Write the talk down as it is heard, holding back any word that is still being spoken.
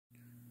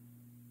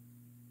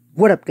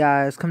What up,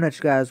 guys? Coming at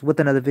you guys with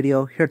another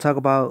video. Here to talk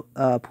about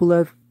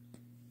Pulev,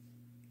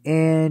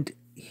 and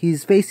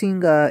he's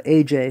facing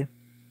AJ.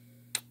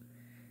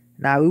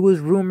 Now, it was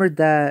rumored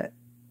that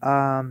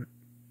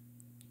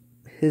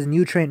his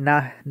new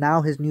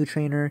his new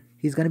trainer,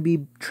 he's gonna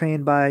be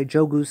trained by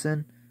Joe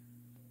Goossen,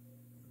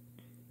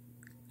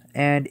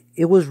 and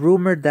it was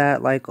rumored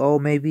that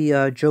maybe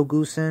Joe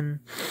Goossen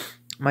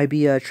might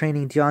be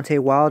training Deontay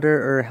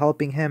Wilder or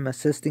helping him,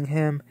 assisting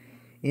him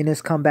in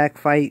his comeback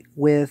fight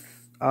with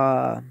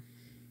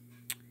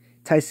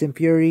Tyson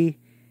Fury.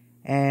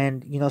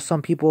 And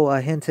some people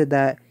hinted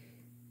that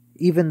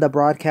even the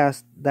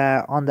broadcast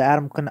that on the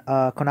Adam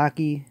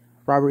Konaki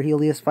Robert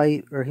Helias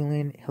fight, or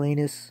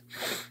Helenas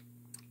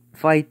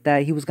fight,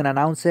 that he was gonna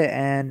announce it.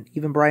 And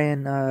even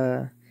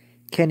Brian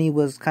Kenny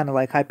was kind of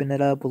like hyping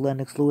it up with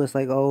Lennox Lewis,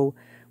 like, oh,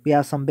 we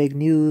have some big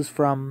news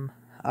from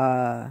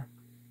Joe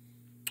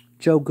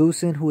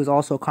Goossen, who is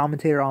also a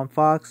commentator on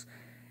Fox.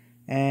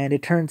 And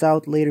it turns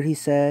out later he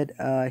said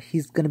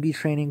he's going to be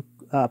training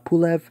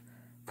Pulev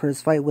for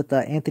his fight with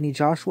Anthony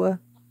Joshua.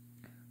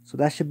 So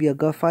that should be a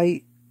good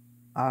fight.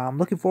 I'm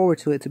looking forward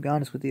to it, to be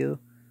honest with you.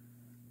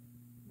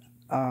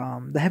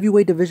 The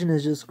heavyweight division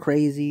is just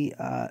crazy.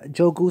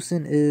 Joe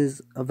Goossen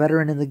is a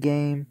veteran in the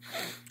game.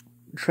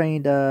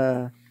 Trained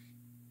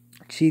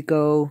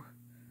Chico.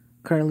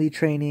 Currently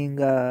training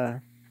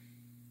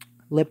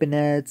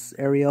Lipinets,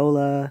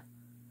 Areola.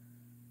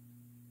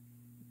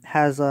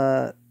 Has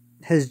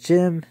his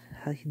gym,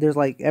 there's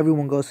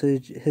everyone goes to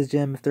his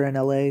gym if they're in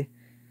LA.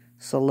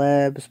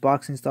 Celebs,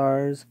 boxing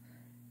stars.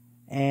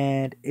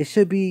 And it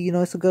should be,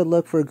 it's a good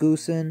look for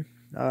Goossen.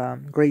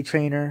 Great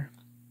trainer.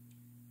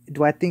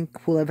 Do I think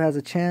Pulev has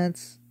a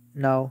chance?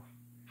 No.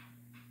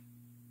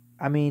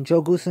 I mean,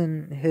 Joe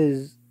Goossen,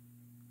 his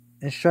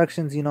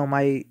instructions,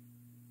 might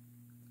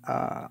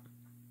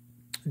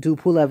do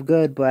Pulev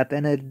good, but at the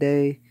end of the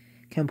day,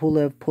 can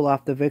Pulev pull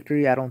off the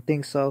victory? I don't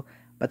think so.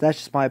 But that's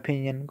just my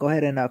opinion. Go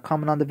ahead and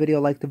comment on the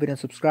video, like the video, and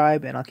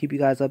subscribe, and I'll keep you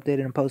guys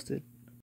updated and posted.